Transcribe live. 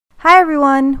Hi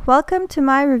everyone, welcome to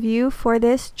my review for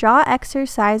this jaw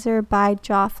exerciser by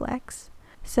JawFlex.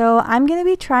 So I'm going to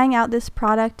be trying out this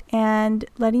product and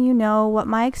letting you know what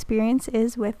my experience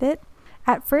is with it.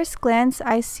 At first glance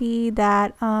I see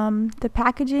that the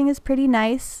packaging is pretty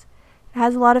nice. It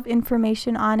has a lot of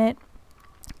information on it.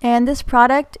 And this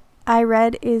product I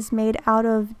read is made out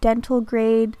of dental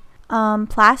grade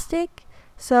plastic.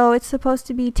 So it's supposed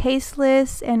to be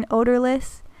tasteless and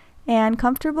odorless and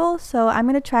comfortable, so I'm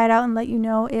going to try it out and let you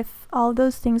know if all of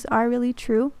those things are really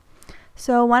true.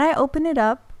 So when I open it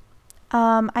up,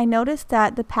 I noticed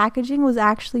that the packaging was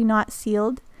actually not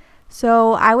sealed,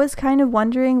 so I was kind of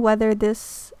wondering whether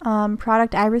this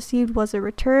product I received was a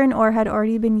return or had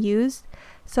already been used.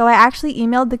 So I actually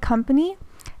emailed the company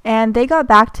and they got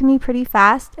back to me pretty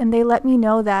fast, and they let me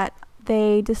know that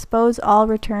they dispose all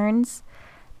returns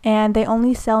and they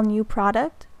only sell new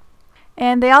product.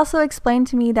 And they also explained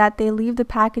to me that they leave the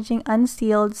packaging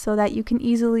unsealed so that you can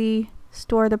easily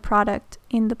store the product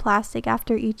in the plastic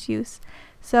after each use.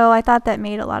 So I thought that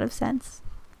made a lot of sense.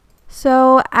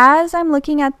 So as I'm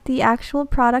looking at the actual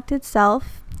product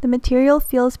itself, the material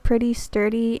feels pretty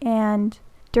sturdy and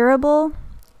durable,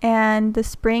 and the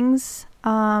springs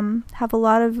have a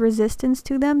lot of resistance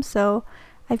to them, so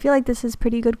I feel like this is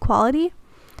pretty good quality.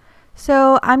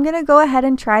 So I'm going to go ahead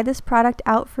and try this product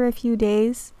out for a few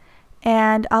days,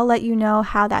 and I'll let you know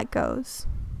how that goes.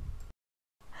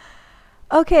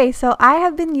 Okay, so I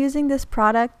have been using this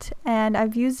product and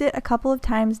I've used it a couple of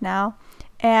times now,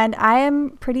 and I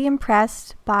am pretty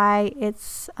impressed by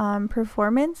its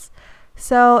performance.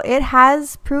 So it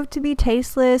has proved to be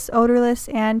tasteless, odorless,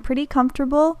 and pretty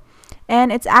comfortable,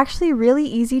 and it's actually really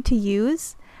easy to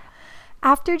use.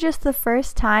 After just the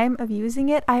first time of using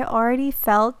it, I already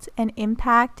felt an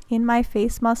impact in my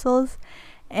face muscles.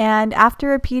 And after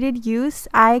repeated use,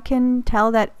 I can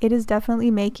tell that it is definitely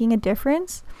making a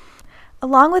difference.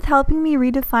 Along with helping me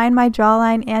redefine my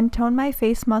jawline and tone my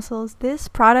face muscles, this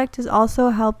product is also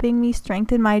helping me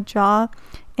strengthen my jaw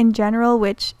in general,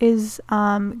 which is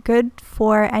good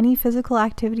for any physical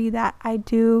activity that I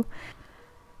do.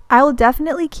 I will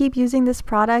definitely keep using this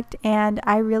product and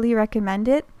I really recommend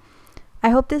it.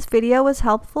 I hope this video was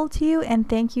helpful to you, and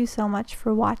thank you so much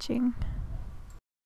for watching.